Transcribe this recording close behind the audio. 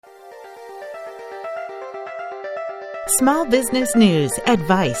Small business news,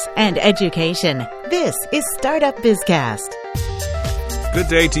 advice, and education. This is Startup Bizcast. Good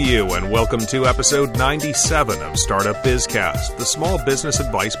day to you, and welcome to episode 97 of Startup Bizcast, the small business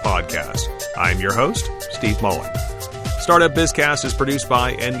advice podcast. I'm your host, Steve Mullen. Startup Bizcast is produced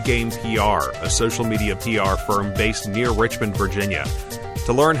by Endgame PR, a social media PR firm based near Richmond, Virginia.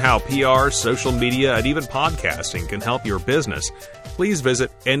 To learn how PR, social media, and even podcasting can help your business, please visit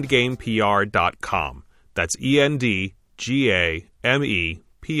endgamepr.com. That's ENDGAMEPR.com.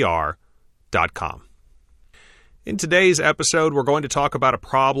 In today's episode, we're going to talk about a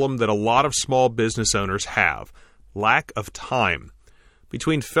problem that a lot of small business owners have: lack of time.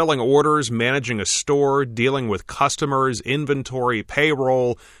 Between filling orders, managing a store, dealing with customers, inventory,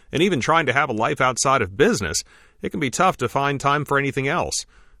 payroll, and even trying to have a life outside of business, it can be tough to find time for anything else.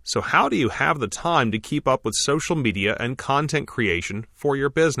 So how do you have the time to keep up with social media and content creation for your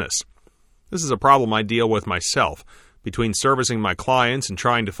business? This is a problem I deal with myself. Between servicing my clients and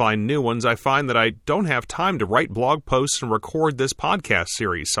trying to find new ones, I find that I don't have time to write blog posts and record this podcast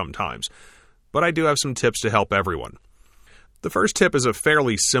series sometimes. But I do have some tips to help everyone. The first tip is a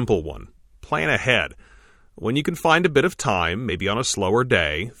fairly simple one. Plan ahead. When you can find a bit of time, maybe on a slower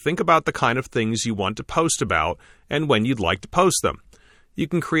day, think about the kind of things you want to post about and when you'd like to post them. You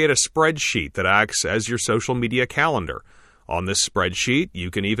can create a spreadsheet that acts as your social media calendar. On this spreadsheet, you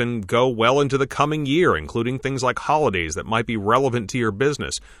can even go well into the coming year, including things like holidays that might be relevant to your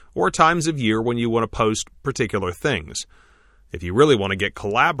business, or times of year when you want to post particular things. If you really want to get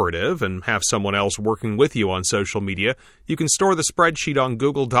collaborative and have someone else working with you on social media, you can store the spreadsheet on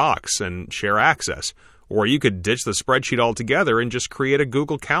Google Docs and share access. Or you could ditch the spreadsheet altogether and just create a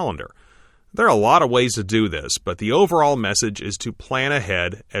Google Calendar. There are a lot of ways to do this, but the overall message is to plan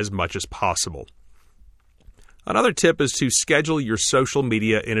ahead as much as possible. Another tip is to schedule your social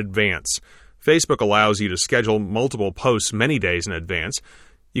media in advance. Facebook allows you to schedule multiple posts many days in advance.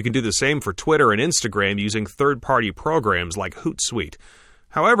 You can do the same for Twitter and Instagram using third-party programs like Hootsuite.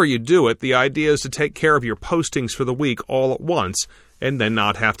 However you do it, the idea is to take care of your postings for the week all at once and then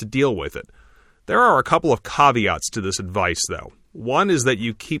not have to deal with it. There are a couple of caveats to this advice, though. One is that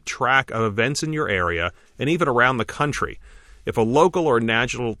you keep track of events in your area and even around the country. If a local or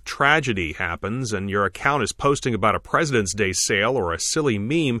national tragedy happens and your account is posting about a President's Day sale or a silly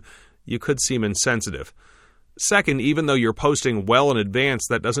meme, you could seem insensitive. Second, even though you're posting well in advance,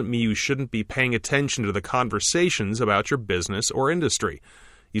 that doesn't mean you shouldn't be paying attention to the conversations about your business or industry.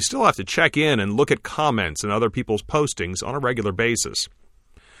 You still have to check in and look at comments and other people's postings on a regular basis.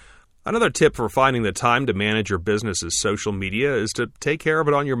 Another tip for finding the time to manage your business's social media is to take care of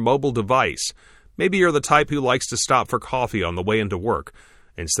it on your mobile device. Maybe you're the type who likes to stop for coffee on the way into work.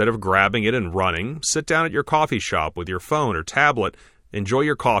 Instead of grabbing it and running, sit down at your coffee shop with your phone or tablet, enjoy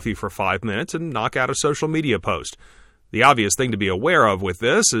your coffee for 5 minutes, and knock out a social media post. The obvious thing to be aware of with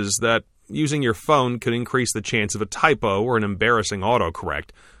this is that using your phone could increase the chance of a typo or an embarrassing autocorrect,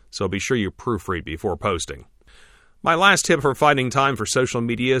 so be sure you proofread before posting. My last tip for finding time for social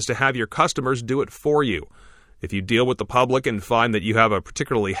media is to have your customers do it for you. If you deal with the public and find that you have a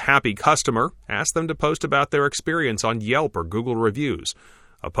particularly happy customer, ask them to post about their experience on Yelp or Google Reviews.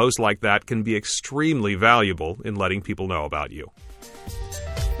 A post like that can be extremely valuable in letting people know about you.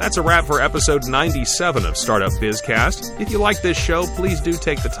 That's a wrap for episode 97 of Startup Bizcast. If you like this show, please do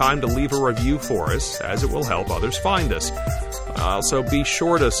take the time to leave a review for us, as it will help others find us. Also, be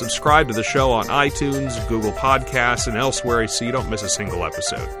sure to subscribe to the show on iTunes, Google Podcasts, and elsewhere so you don't miss a single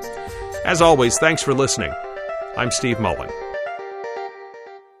episode. As always, thanks for listening. I'm Steve Mullen.